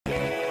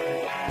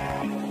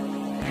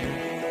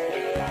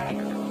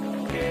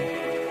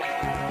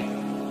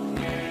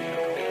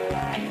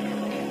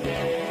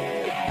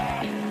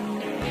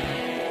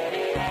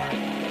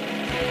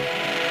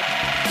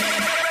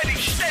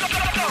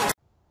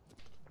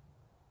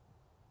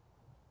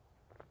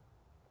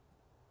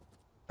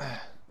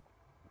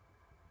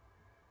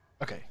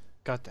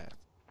got that.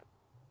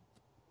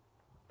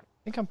 I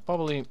think I'm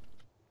probably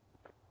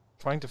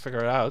trying to figure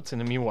it out in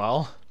the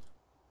meanwhile.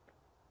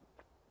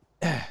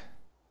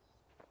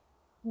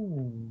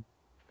 Hmm.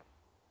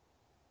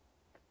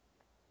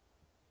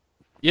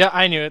 Yeah,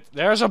 I knew it.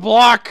 There's a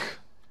block!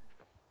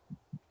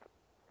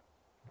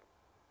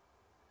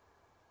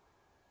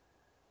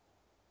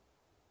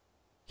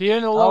 Can you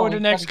Oh, lower the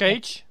we next gotta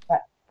get cage?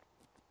 that.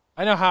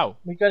 I know how.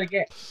 We gotta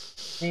get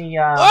the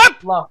Up!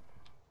 block.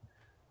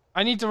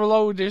 I need to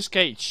lower this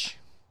cage.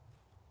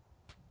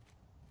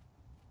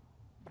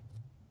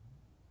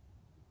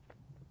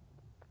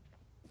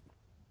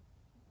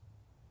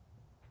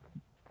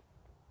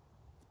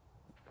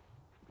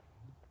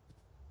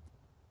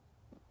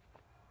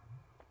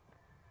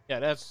 Yeah,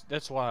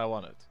 that's what I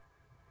wanted.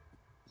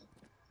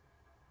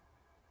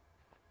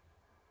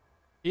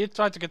 He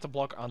tried to get the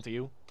block onto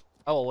you.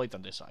 I will wait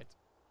on this side.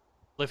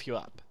 Lift you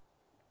up.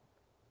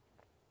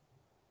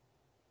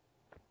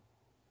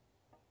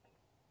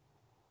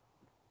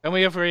 Come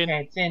over in.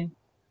 Okay, it's in.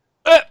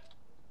 Uh!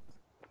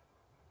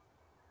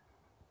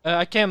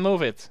 I can't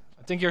move it.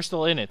 I think you're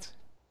still in it.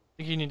 I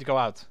think you need to go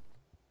out.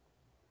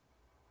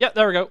 Yeah,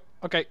 there we go.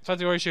 Okay, try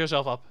to raise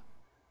yourself up.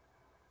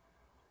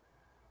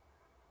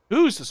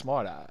 Who's the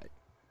smart eye?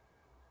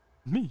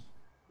 Me.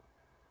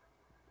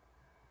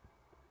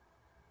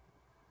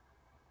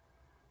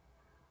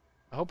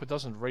 I hope it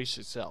doesn't raise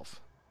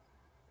itself.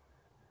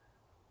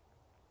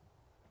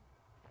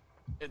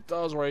 It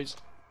does raise.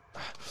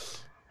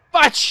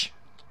 Fudge!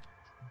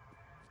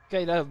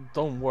 Okay, that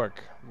don't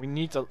work. We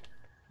need a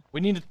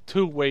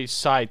two-way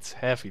side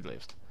heavy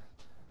lift.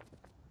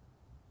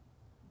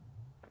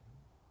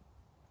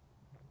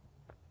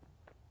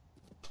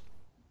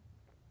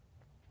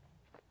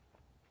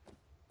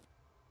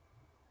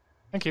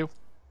 Thank you.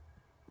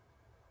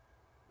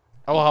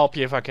 I will help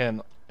you if I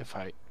can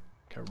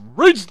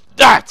reach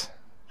that!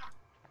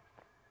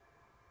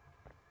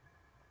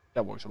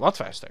 That works a lot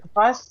faster. If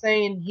I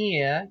stay in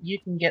here, you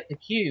can get the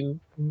cube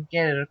and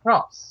get it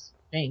across.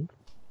 I think.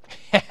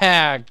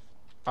 Haha,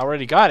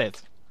 already got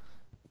it.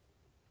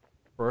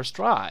 First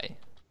try.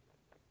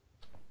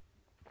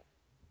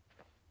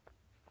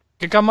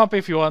 Can come up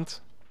if you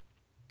want.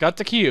 Got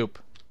the cube.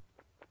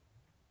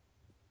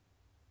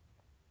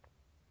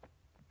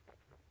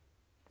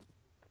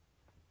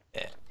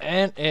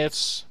 And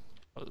it's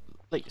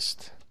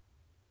released.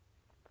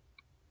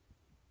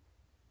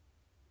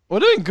 We're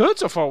doing good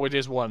so far with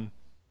this one.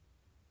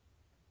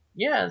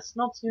 Yeah, it's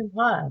not too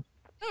hard.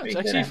 Yeah, it's Pretty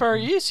good, actually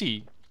very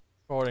easy,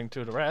 according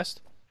to the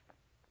rest.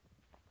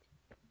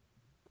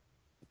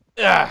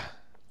 Ah.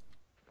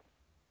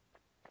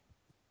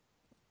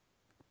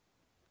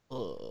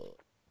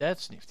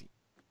 That's nifty.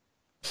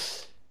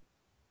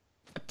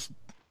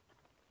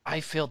 I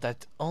failed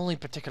that only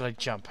particular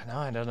jump. Now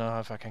I don't know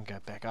if I can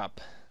get back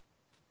up.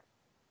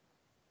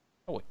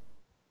 Oh wait,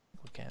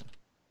 we can.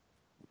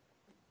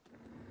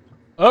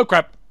 Oh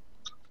crap!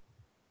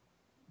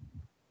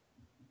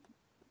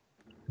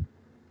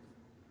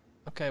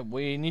 Okay,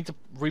 we need to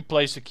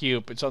replace the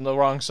cube. It's on the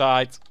wrong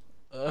side.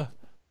 Of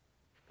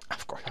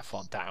course I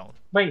fall down.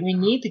 Wait, we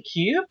need the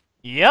cube?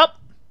 Yep!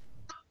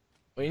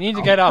 We need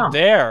to Oh, get up come.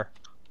 there.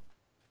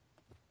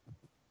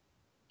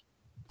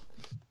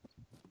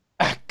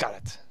 Ah, got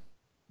it.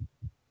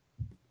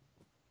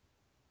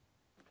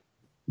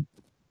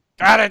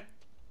 Got it!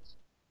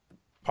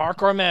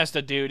 Parkour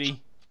master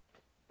duty.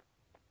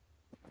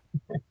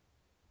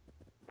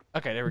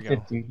 Okay, there we go.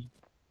 Good dude.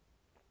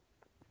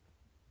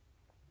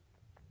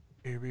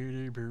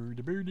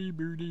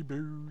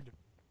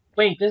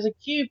 Wait, there's a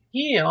cube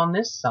here on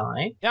this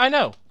side. Yeah, I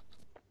know.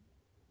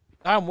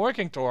 I'm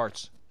working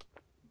towards.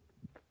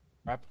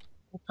 Crap.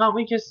 Can't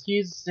we just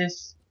use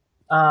this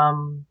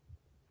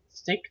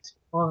stick to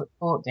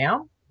pull it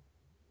down?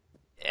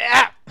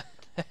 Yeah!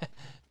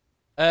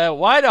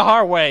 Why the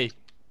hard way?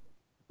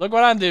 Look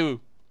what I'm doing.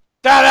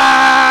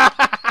 Ta-da!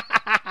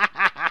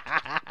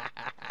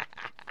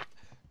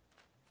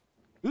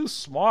 Who's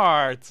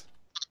smart?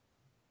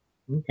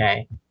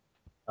 Okay.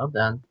 Well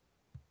done.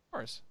 Of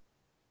course.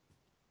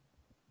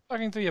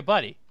 Talking to your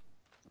buddy.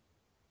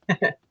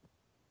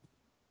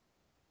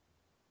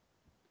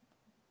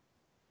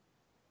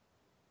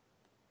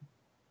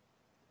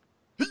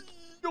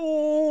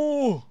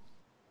 No!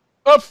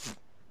 Up!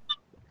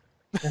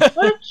 The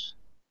switch?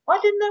 Why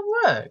didn't that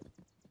work?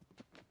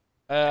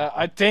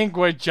 I think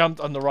we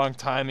jumped on the wrong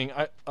timing.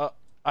 I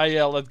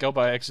let go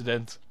by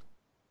accident.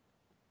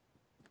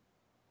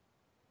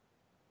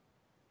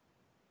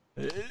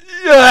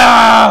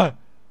 Yeah!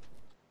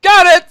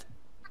 Got it!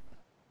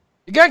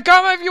 You can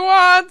come if you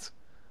want!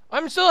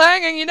 I'm still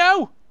hanging, you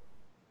know?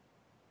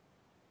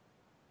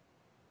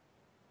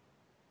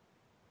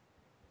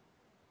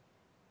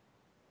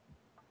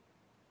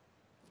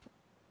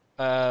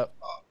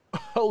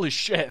 Holy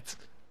shit.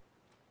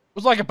 It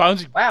was like a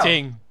bouncing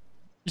thing.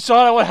 You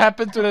saw what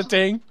happened to the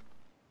thing?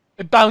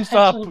 It bounced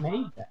up.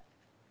 Made that.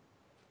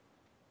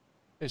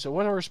 Okay, so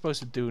what are we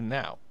supposed to do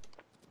now?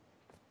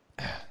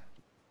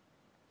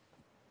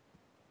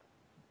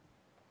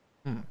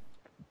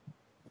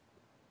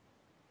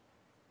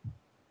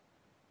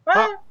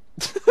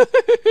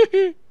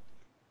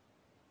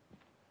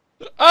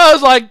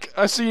 just like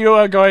I see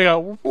you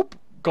going whoop,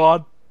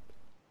 God.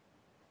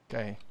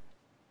 Okay.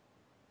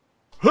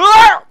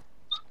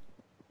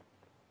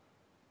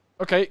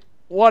 Okay,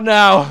 what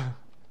now?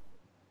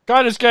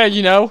 Kinda scared,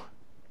 you know.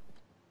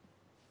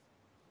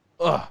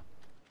 Ugh.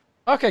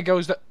 Okay,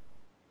 goes the.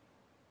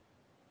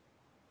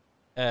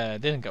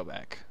 Didn't go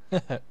back.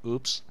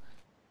 Oops.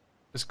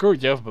 I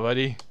screwed you,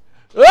 buddy.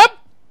 Up!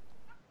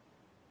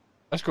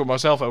 I screwed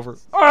myself over.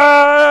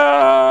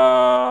 Ah!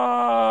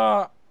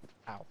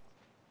 Ow.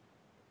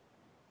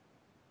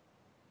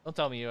 Don't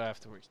tell me you have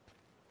to restart.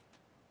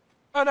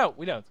 Oh no,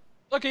 we don't.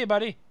 Look at you,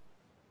 buddy.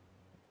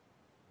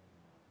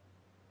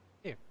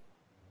 Here.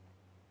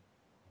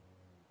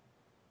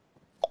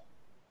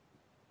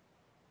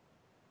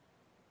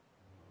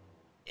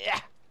 Yeah.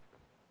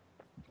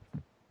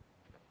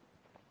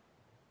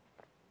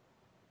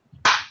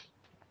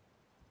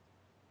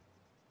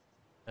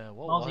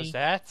 What Mozzie. was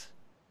that?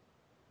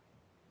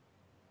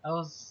 I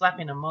was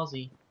slapping a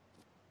mozzie.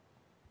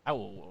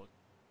 Ow.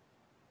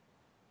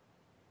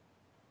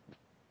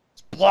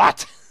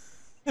 Splat!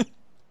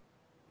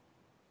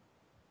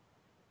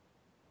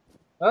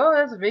 Oh,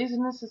 there's a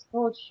reason this is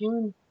called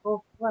Human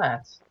Fall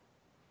Flat.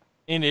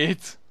 In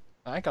it.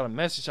 I got a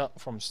message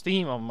from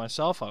Steam on my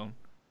cell phone.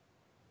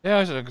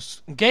 There's a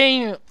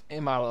game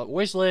in my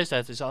wish list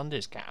that is on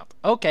discount.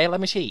 Okay,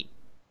 let me see.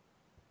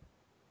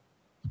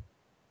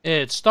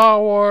 It's Star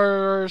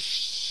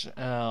Wars.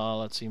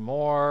 Let's see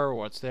more.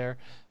 What's there?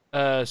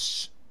 A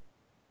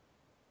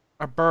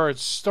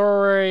Bird's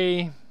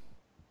Story.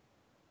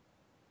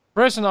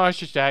 Prison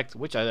Architect,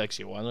 which I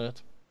actually wanted.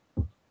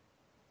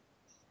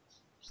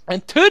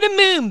 And to the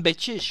moon,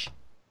 bitches.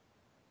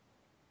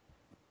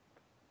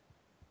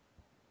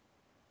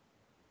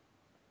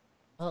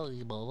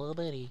 Holy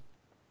moly.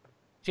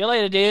 See you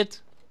later, dude.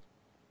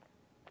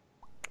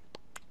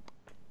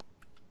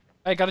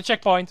 Hey, got a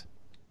checkpoint.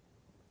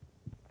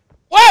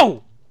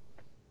 Whoa!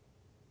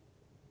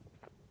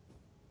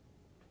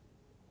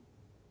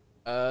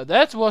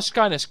 That was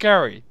kind of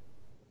scary.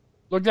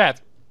 Look at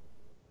that.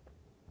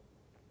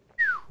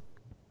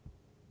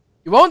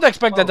 You won't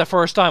expect that the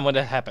first time when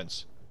that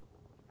happens.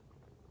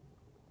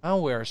 How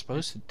we're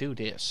supposed to do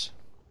this?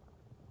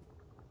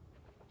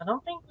 I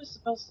don't think we're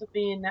supposed to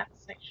be in that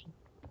section.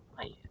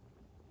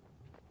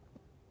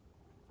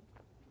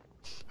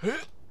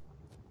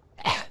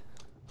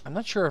 I'm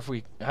not sure if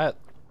we are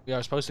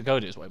supposed to go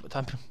this way, but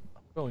I'm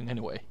going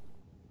anyway.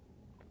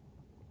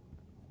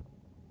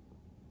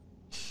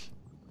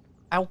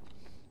 Ow.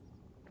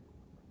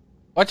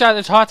 Watch out,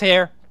 it's hot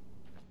here.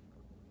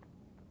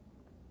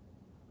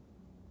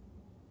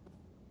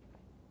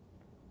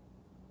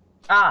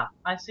 Ah,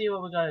 I see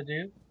what we gotta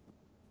do.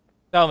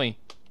 Tell me.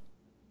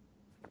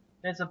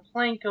 There's a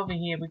plank over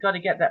here. We gotta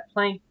get that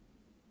plank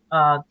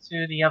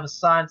to the other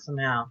side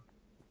somehow.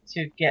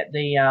 To get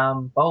the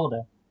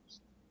boulder.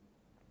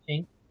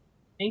 I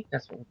think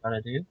that's what we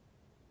gotta do.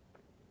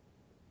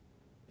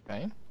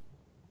 Okay.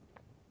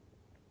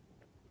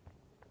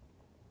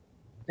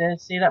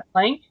 See that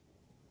plank?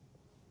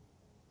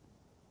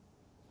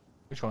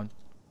 Which one?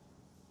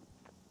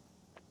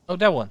 Oh,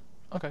 that one.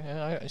 Okay,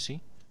 yeah, I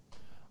see.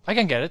 I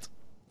can get it.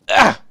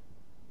 Ah!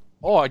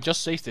 Oh, I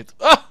just saved it.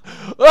 Ah!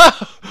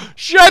 Ah!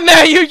 Shit,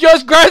 man, you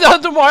just grabbed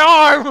onto my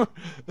arm!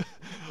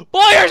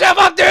 Pull yourself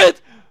up, dude!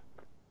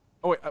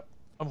 Oh, wait,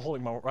 I'm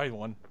holding my right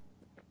one.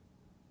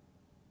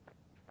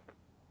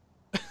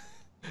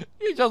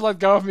 You just let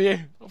go of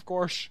me, of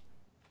course.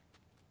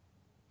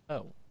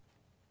 Oh.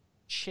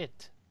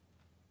 Shit.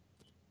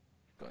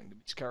 Going to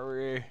be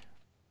scary.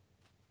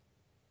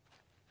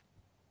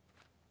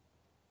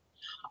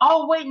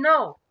 Oh, wait,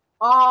 no!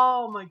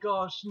 Oh my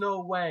gosh,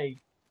 no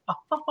way.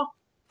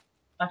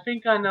 I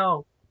think I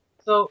know.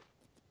 So,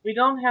 we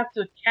don't have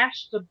to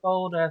catch the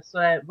boulder so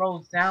that it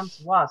rolls down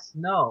to us,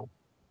 no.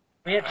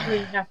 We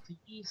actually have to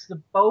use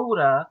the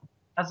boulder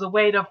as a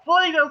way to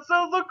fling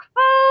ourselves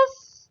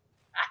across!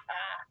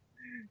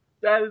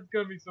 That is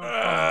gonna be so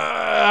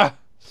fun.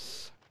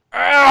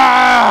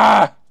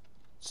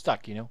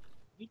 Stuck, you know.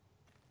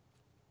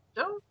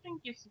 Don't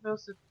think you're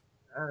supposed to...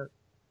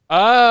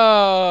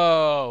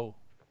 Oh!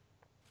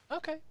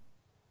 Okay.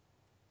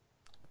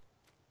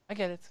 I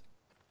get it.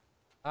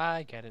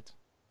 I get it.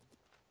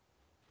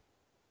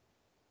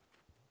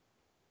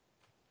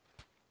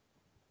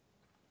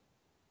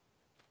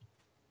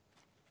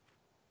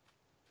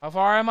 How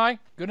far am I?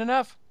 Good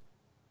enough?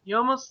 You're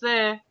almost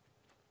there.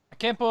 I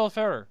can't pull it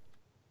further.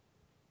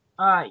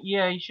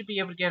 Yeah, you should be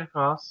able to get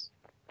across.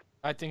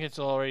 I think it's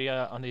already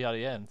on the other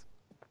end.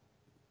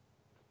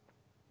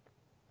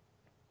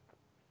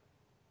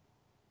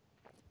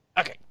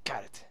 Okay,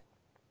 got it.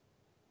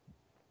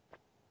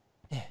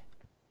 Yeah.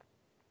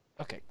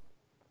 Okay.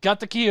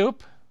 Got the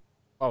cube.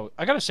 Oh,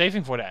 I got a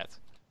saving for that.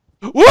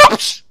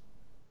 Whoops!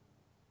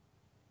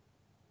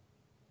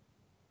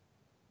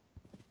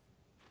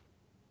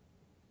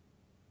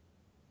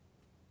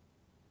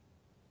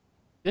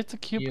 Did the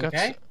cube get...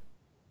 Okay?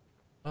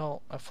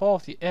 Well, I fall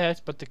off the edge,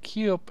 but the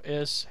cube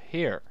is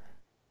here.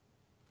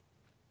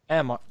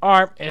 And my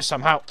arm is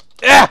somehow...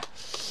 Ah!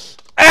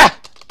 Ah!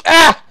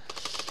 Ah!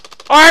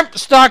 I'm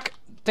stuck!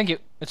 Thank you.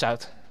 It's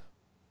out.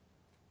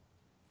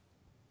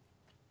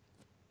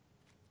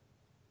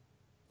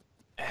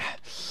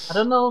 I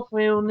don't know if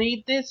we'll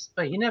need this,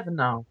 but you never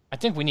know. I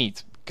think we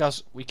need,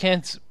 because we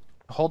can't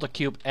hold the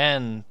cube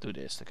and do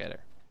this together.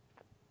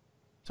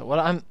 So what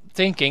I'm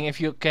thinking, if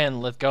you can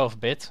let go of a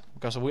bit,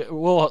 because we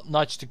will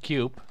nudge the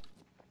cube.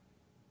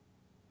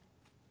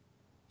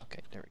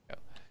 Okay, there we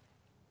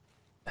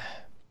go.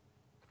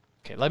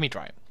 Okay, let me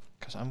try it,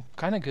 because I'm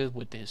kind of good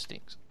with these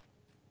things.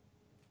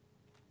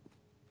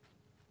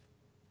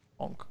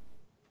 Bonk.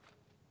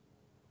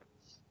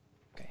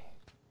 Okay,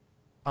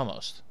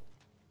 almost.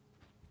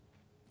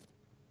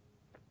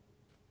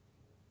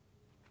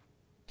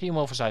 Can you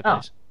move aside,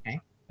 please?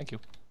 Okay. Thank you.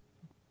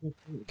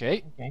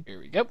 Okay, here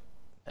we go.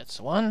 That's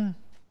the one.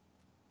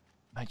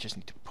 I just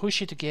need to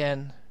push it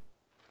again.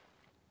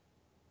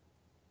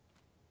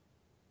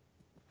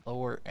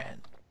 Lower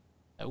and...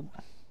 Oh.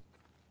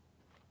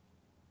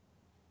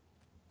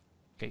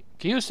 Okay,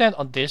 can you stand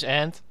on this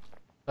end?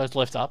 Let's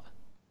lift up.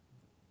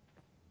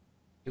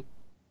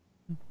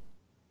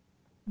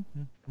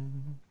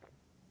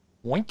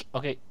 Wink.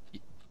 Okay.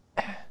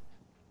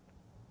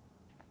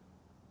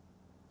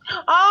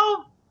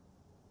 Oh!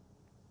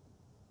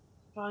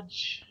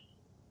 Fudge.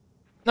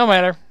 No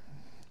matter.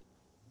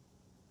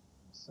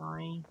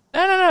 Sorry.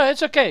 No,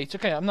 it's okay. It's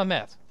okay. I'm not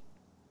mad.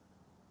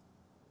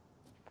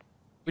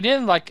 We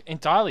didn't, like,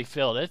 entirely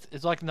fill it.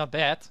 It's, like, not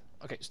bad.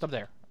 Okay, stop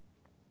there.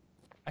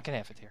 I can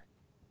have it here.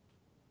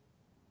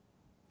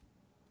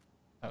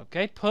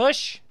 Okay,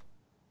 push.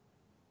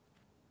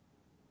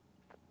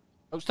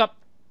 Oh, stop.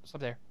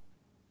 Stop there.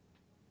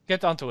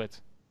 Get onto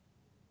it.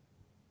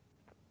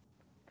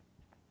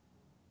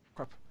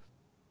 Crap.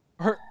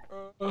 Okay.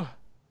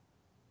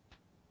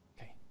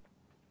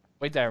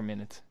 Wait there a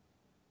minute.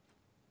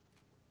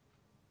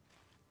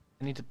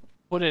 I need to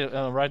put it in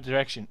the right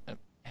direction.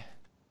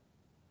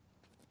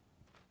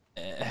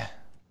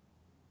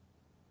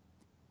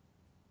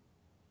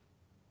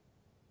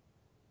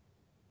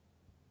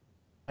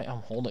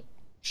 I'm holding.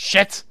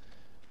 Shit!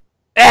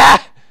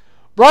 Ah!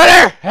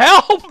 Brother,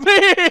 help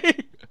me!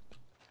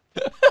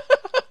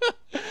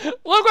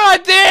 Look what I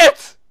did!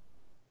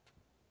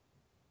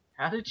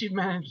 How did you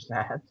manage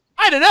that?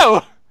 I don't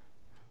know.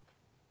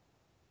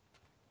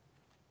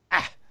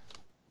 Ah.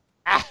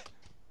 Ah.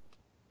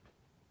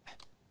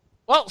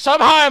 Well,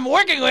 somehow I'm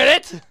working with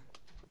it.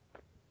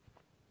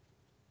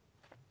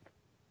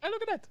 Hey,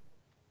 look at that.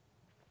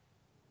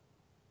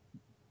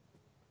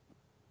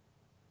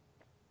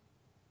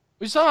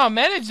 We somehow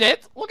managed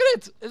it. Look at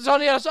it. It's on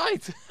the other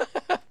side.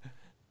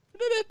 We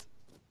did it.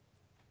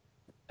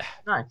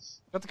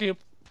 Nice. Got the cube.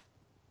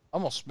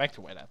 Almost smacked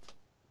away that.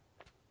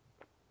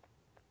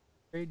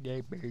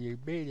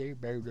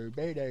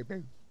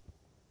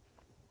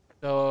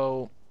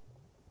 So,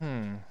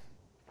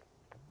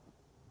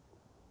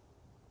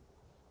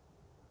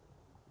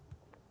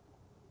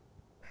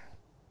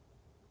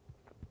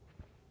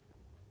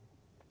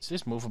 is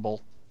this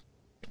movable?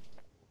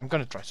 I'm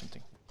gonna try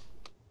something.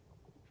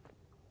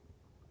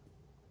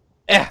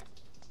 Okay,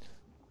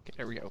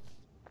 there we go.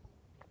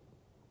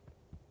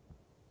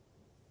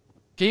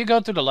 Can you go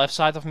to the left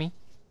side of me?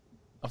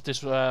 Of this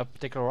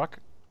particular rock?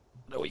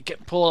 So we can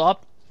pull it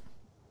up.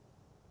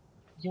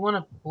 You want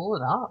to pull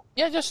it up?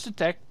 Yeah, just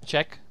to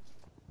check.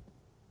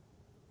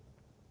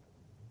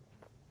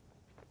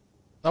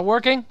 Not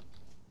working?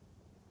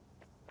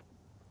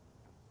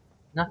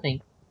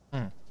 Nothing.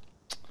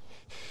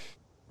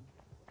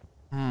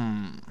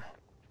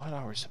 What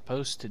are we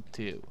supposed to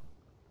do?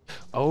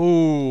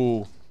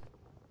 Oh.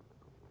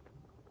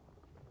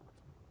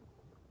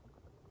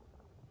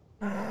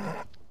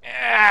 Ah.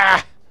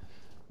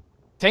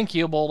 Thank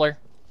you, Boulder.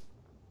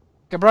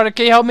 Okay, brother,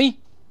 can you help me?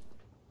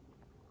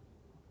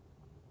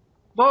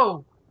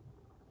 Whoa!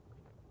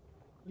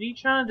 What are you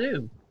trying to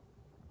do?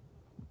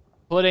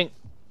 Putting...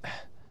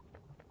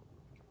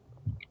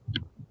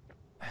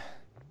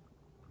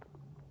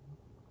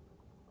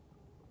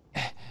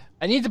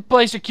 I need to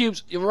place the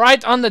cubes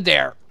right under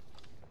there.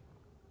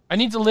 I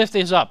need to lift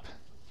this up.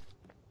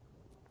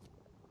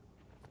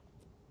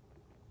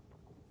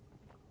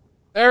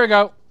 There we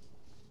go.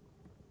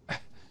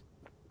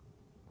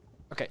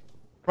 Okay.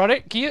 Brother,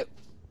 can you...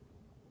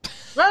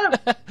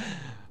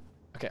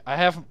 Okay, I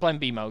have plan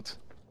B mode.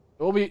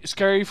 It will be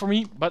scary for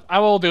me, but I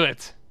will do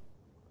it.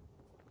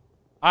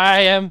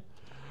 I am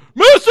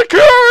Mr.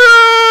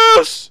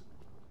 Curious!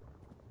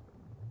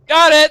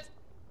 Got it!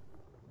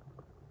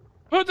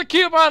 Put the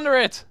cube under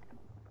it!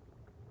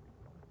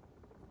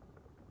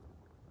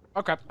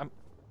 Oh crap, I'm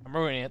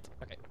ruining it.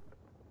 Okay.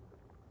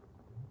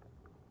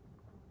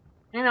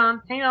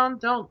 Hang on,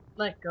 don't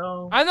let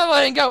go. I'm not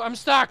letting go, I'm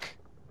stuck!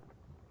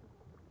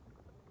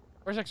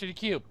 Where's actually the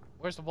cube?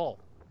 Where's the ball?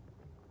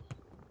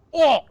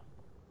 Oh!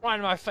 Right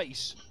in my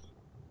face.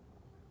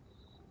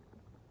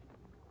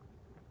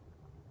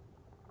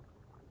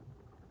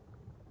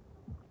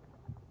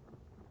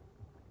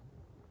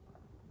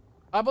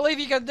 I believe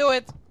you can do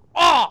it.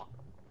 Oh!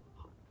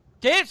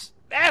 Kids,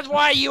 that's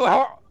why you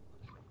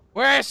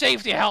wear a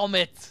safety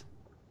helmet.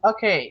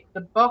 Okay,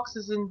 the box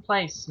is in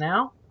place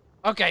now.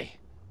 Okay.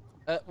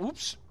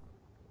 Oops.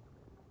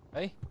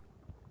 Hey.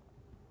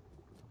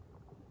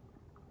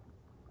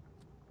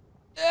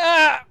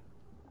 Ah!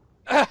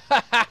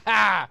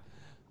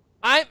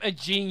 I'm a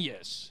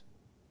genius.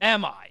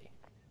 Am I?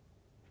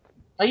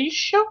 Are you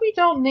sure we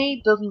don't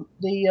need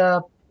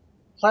the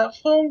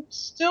platform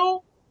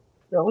still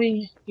that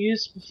we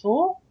used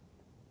before?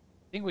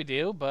 I think we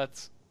do,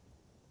 but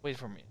wait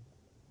for me.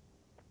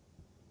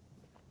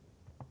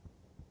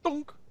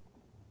 Donk.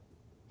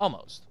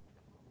 Almost.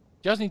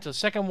 Just need the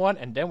second one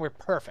and then we're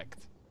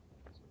perfect.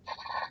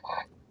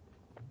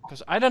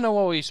 Because I don't know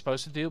what we're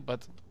supposed to do,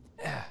 but...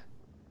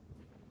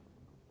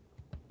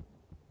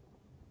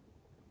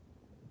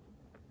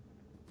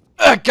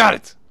 got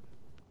it!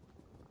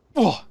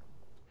 Oh.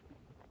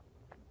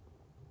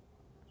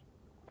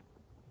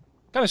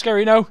 Kind of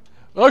scary now.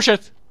 Oh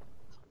shit!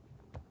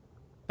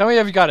 Tell me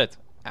if you got it.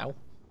 Ow.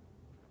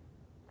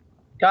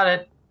 Got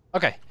it.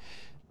 Okay.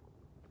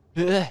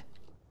 Yeah,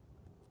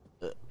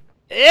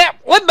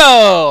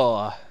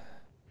 limbo!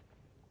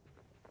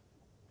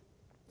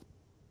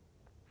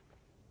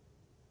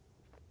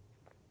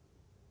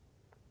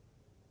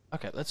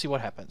 Okay, let's see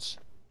what happens.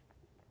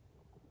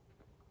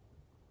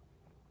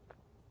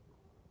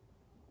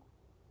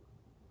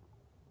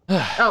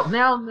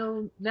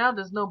 Oh, now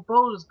there's no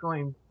boulders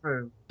going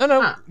through.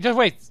 No, Huh. just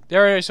wait.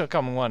 There is a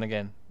common one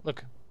again.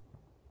 Look.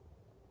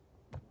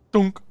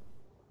 Dunk.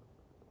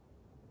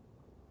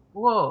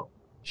 Whoa.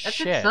 That did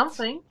Shit.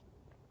 something.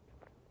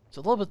 It's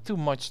a little bit too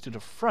much to the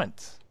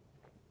front.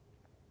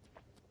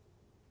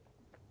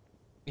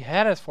 We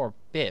had it for a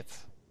bit.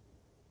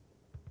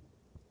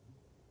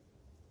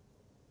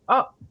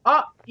 Oh,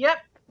 yep.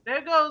 There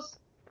it goes.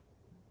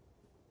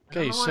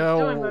 Okay, I don't know what it's so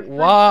doing, but it's doing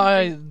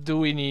why something. do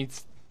we need...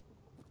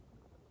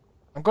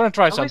 I'm gonna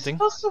try Are we something.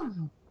 supposed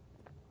to?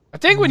 I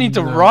think we need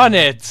to No. run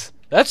it.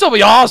 That's gonna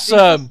be I think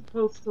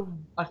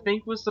awesome. I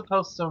think we're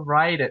supposed to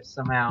ride it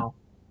somehow.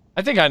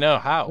 I think I know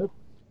how.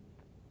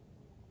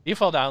 You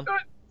fall down.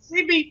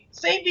 Save me!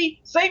 Save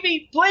me! Save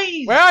me!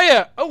 Please! Where are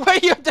you? Oh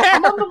wait, you're there.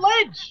 I'm on the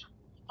ledge.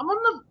 I'm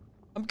on the.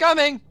 I'm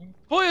coming.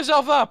 Pull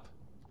yourself up.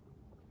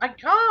 I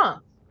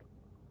can't.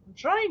 I'm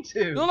trying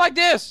to. Do it like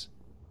this.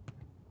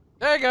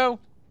 There you go.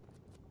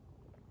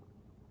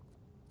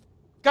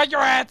 Got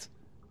your hat.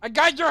 I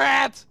got your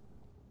hat.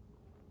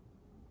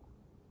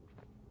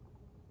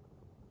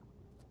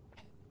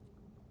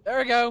 There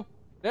we go.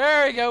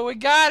 There we go. We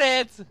got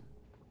it.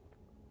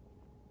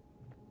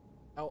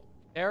 Oh,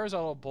 there's a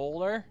little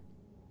boulder.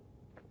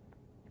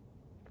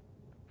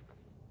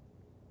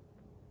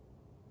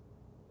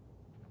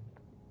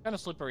 Kind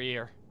of slippery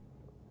here.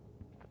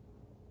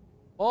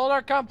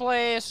 Boulder, come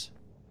please.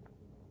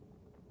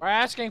 We're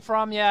asking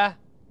from ya.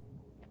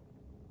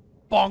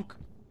 Bonk.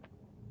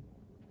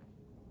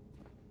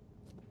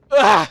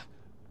 Ah!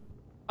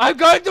 I'm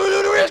going to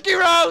do the risky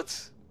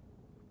route.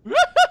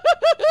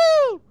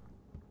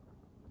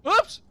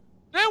 Oops!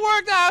 It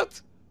worked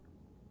out!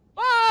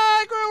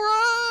 Bye,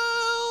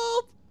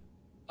 World!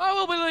 I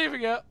will be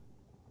leaving it.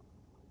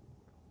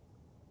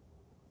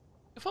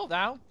 You fall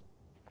down?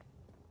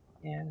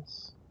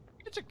 Yes.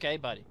 It's okay,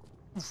 buddy.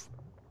 Oof.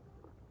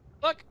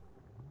 Look!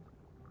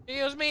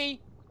 Here's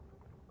me!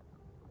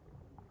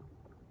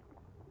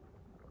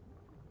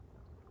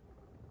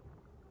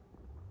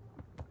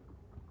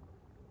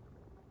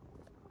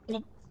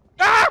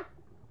 Ah!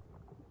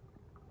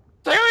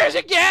 Serious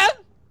again?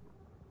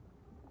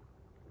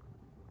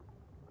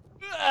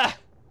 Ah!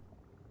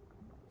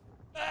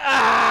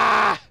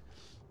 Ah!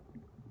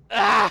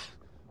 Ah!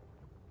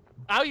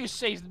 Now you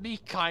saved me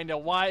kinda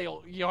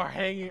while you're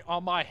hanging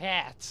on my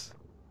hat.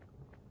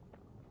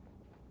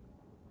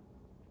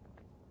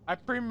 I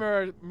pretty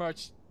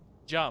much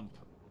jump.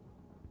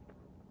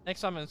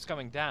 Next time it's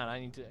coming down, I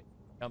need to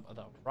jump at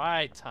the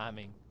right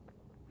timing.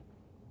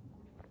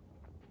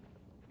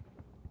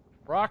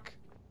 Rock.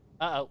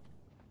 Uh-oh.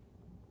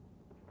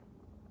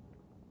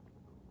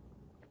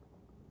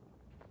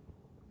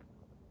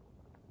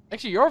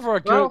 Actually, you're for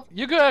a good. Well,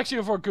 You could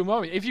actually for a good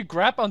moment. If you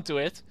grab onto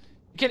it,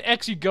 you can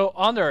actually go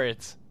under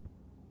it.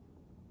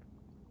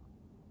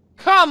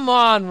 Come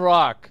on,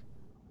 Rock.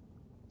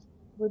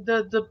 with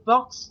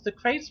the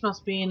crates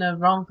must be in a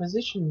wrong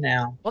position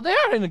now. Well, they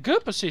are in a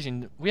good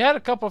position. We had a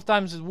couple of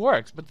times it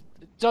works, but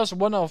just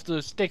one of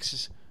the sticks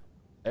is.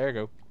 There you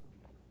go.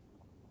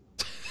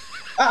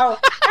 Oh.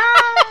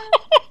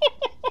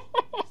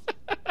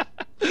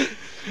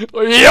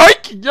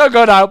 Yoink! You're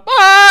go now.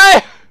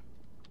 Bye.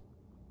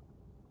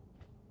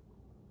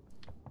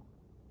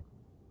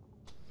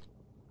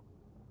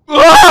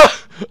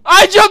 Ah!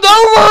 I jumped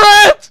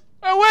over it!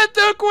 I went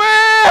too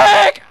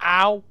quick!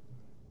 Ow.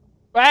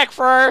 Back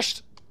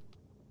first.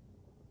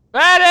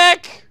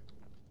 Medic!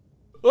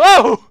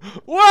 Whoa!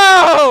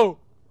 Whoa!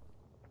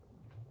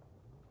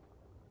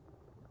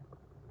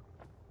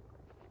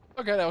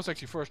 Okay, that was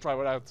actually first try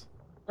without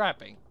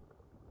grabbing.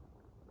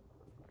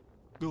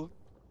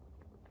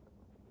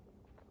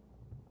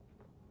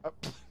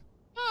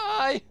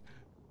 Hi!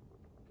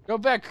 Go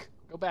back.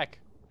 Go back.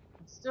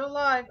 I'm still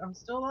alive. I'm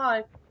still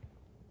alive.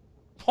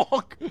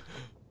 Fuck.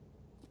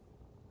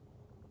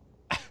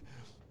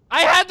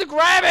 I had to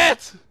grab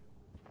it!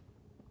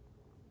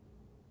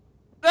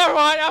 Never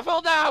mind, I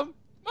fell down!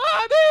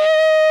 Mommy!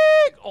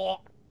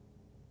 Oh.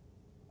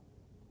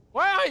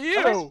 Where are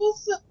you?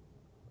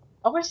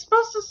 Are we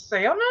supposed to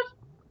stay on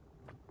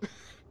it?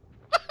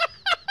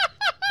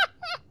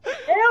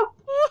 Help!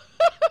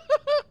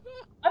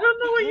 I don't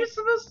know what you're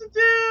supposed to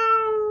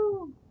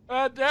do!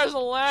 There's a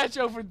latch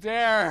over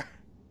there.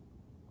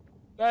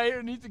 That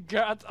you need to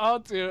get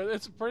onto.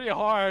 It's pretty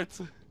hard.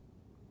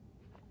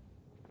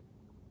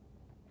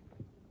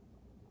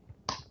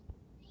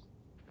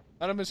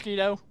 Not a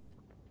mosquito?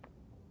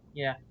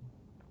 Yeah.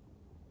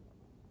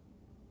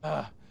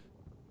 Yeah,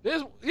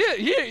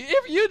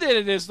 if you did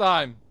it this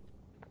time.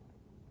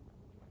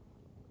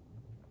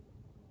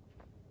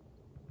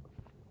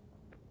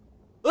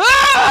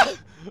 Ah!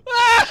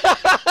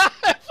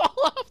 I fall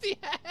off the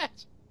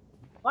edge.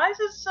 Why is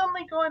it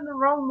suddenly going the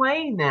wrong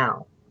way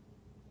now?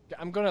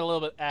 I'm going a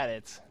little bit at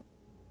it.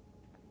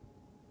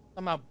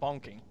 I'm out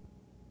bonking.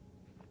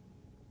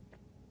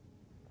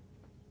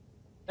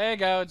 There you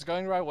go, it's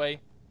going the right way.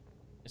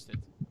 Missed it.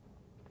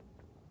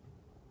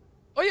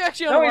 Oh, you're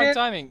actually on the right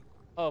timing.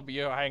 Oh, but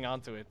you hang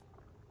on to it.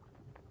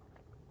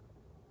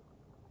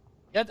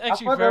 You had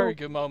actually a very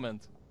good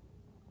moment.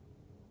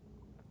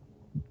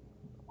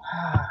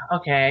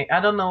 Okay, I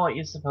don't know what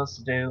you're supposed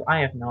to do. I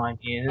have no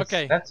idea.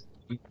 Okay. That's...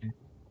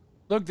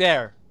 Look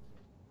there.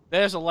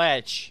 There's a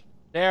ledge.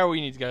 There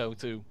we need to go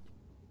to.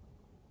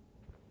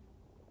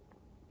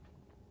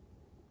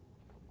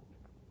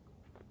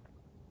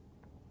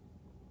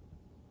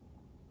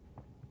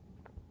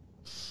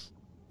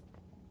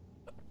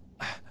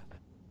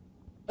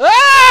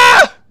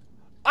 Ah!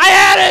 I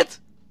had it!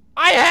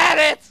 I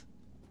had it!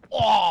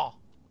 Oh!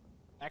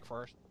 Back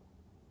first.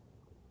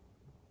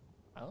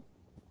 Huh?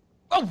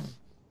 Oh!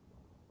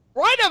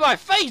 Right in my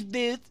face,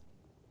 dude!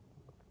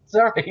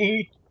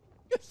 Sorry.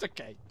 It's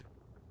okay.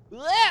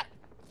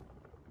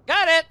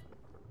 Got it!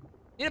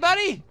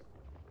 Anybody?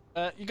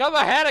 You got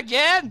my head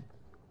again?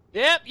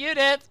 Yep, you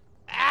did.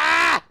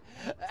 Ah!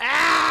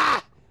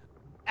 Ah!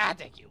 Ah,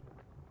 thank you.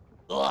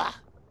 Ugh!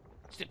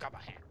 Still got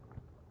my head.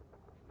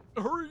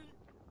 Hurry!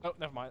 Oh,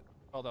 never mind.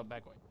 Hold on,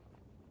 back way.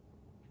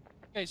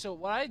 Okay, so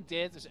what I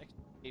did is actually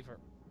gave her.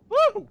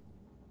 Woo!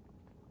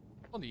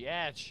 On the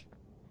edge.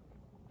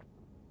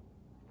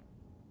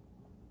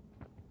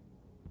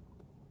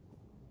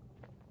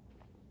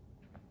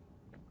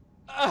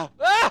 Ah!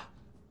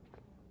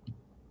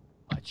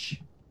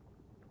 Much.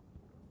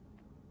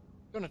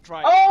 Gonna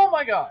try. Oh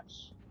my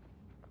gosh!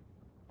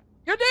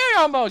 You're there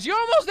almost. You're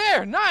almost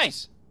there.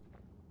 Nice.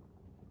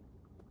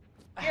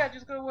 Yeah,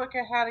 just gotta work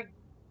out how to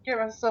get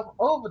myself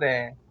over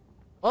there.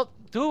 Well,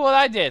 do what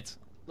I did.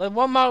 Let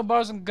one mouse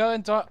button go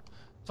and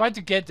try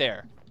to get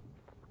there.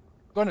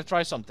 I'm gonna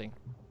try something.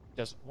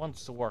 Just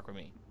wants to work with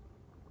me.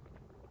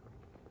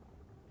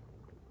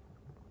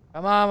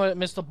 Come on,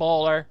 Mr.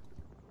 Bowler.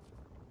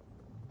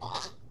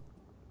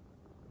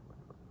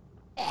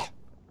 Thank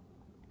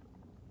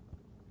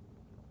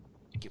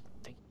you.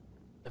 Thank you.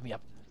 Let me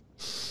up.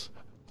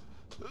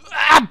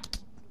 Ah!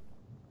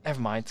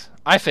 Never mind.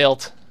 I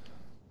failed.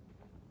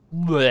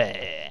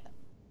 Bleh.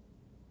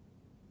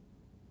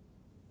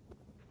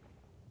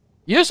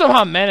 You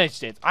somehow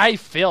managed it. I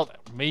failed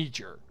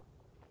major.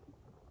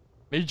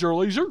 Major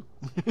laser?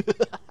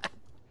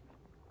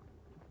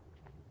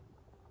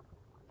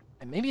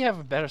 And maybe I have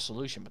a better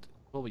solution, but it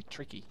will be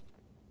tricky.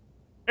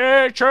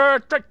 It's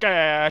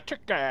a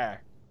tricky.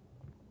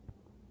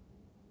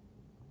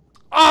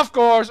 Of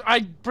course,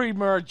 I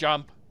pre-merge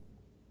jump.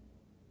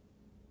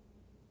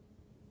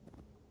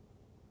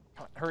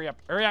 Come on, hurry up,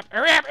 hurry up,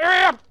 hurry up,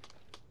 hurry up!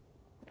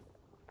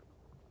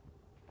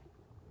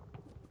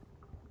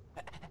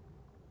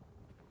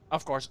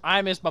 Of course,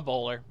 I missed my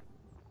bowler.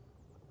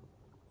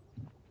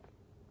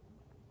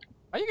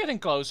 Are you getting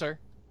closer?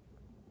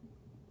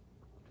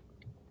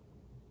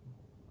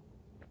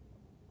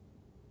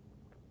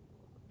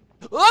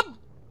 Up!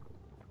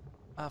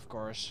 Of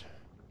course.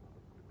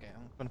 Okay,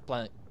 I'm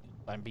gonna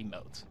plan B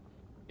mode.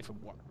 If it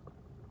works.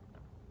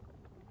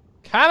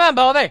 Come on,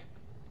 bowler!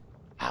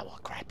 I will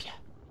grab you.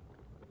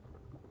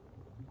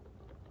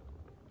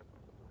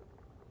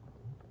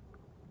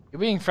 You're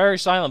being very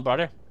silent,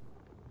 brother.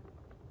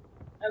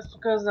 That's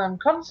because I'm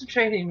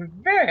concentrating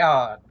very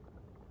hard.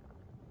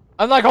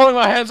 I'm like holding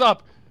my hands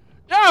up.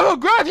 Yeah, I will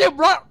grab you,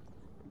 bro.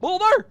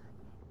 Boulder!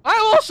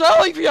 I will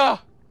save you!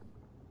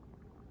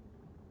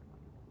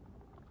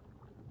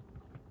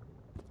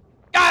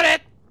 Got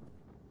it!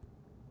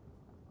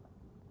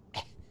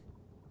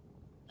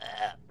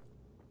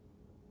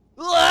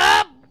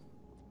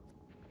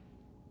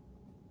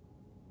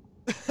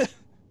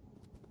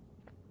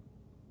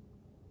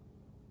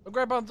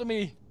 Grab onto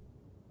me.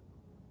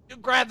 You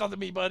grabbed onto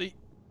me, buddy.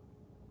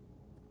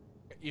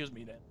 Use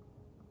me then.